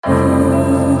Baby,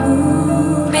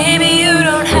 you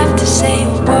don't have to say a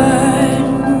word.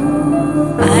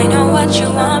 I know what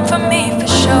you want from me for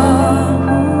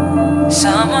sure.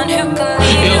 Someone who can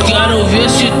leave you. Eu quero ver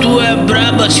se tu é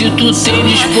braba, se tu tem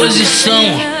disposição.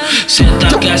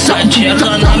 Senta que essa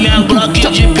tcheca na minha Glock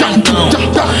de pentão.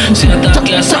 Senta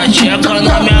que essa tcheca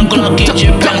na minha Glock de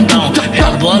pentão.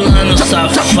 Rebolando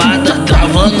safada,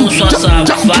 travando sua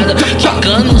safada,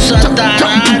 quicando sua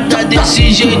tarada,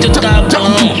 desse jeito tá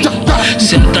bom.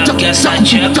 Senta que essa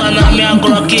tcheca na minha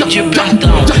Glock de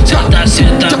pentão.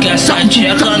 Senta que essa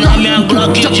tcheca na minha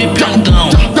Glock de pentão.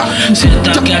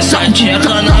 Senta que essa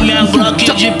tcheca na minha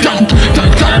Glock de pentão.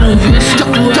 Eu quero ver se tu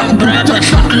é braba,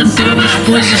 se tu tem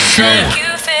disposição.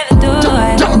 You feel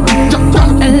adored.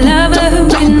 A lover who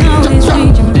can always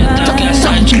read your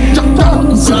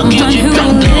mind. Someone who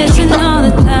will listen all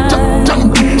the time.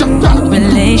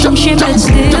 Relationship that's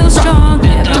still strong.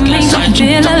 Never makes you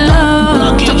feel alone.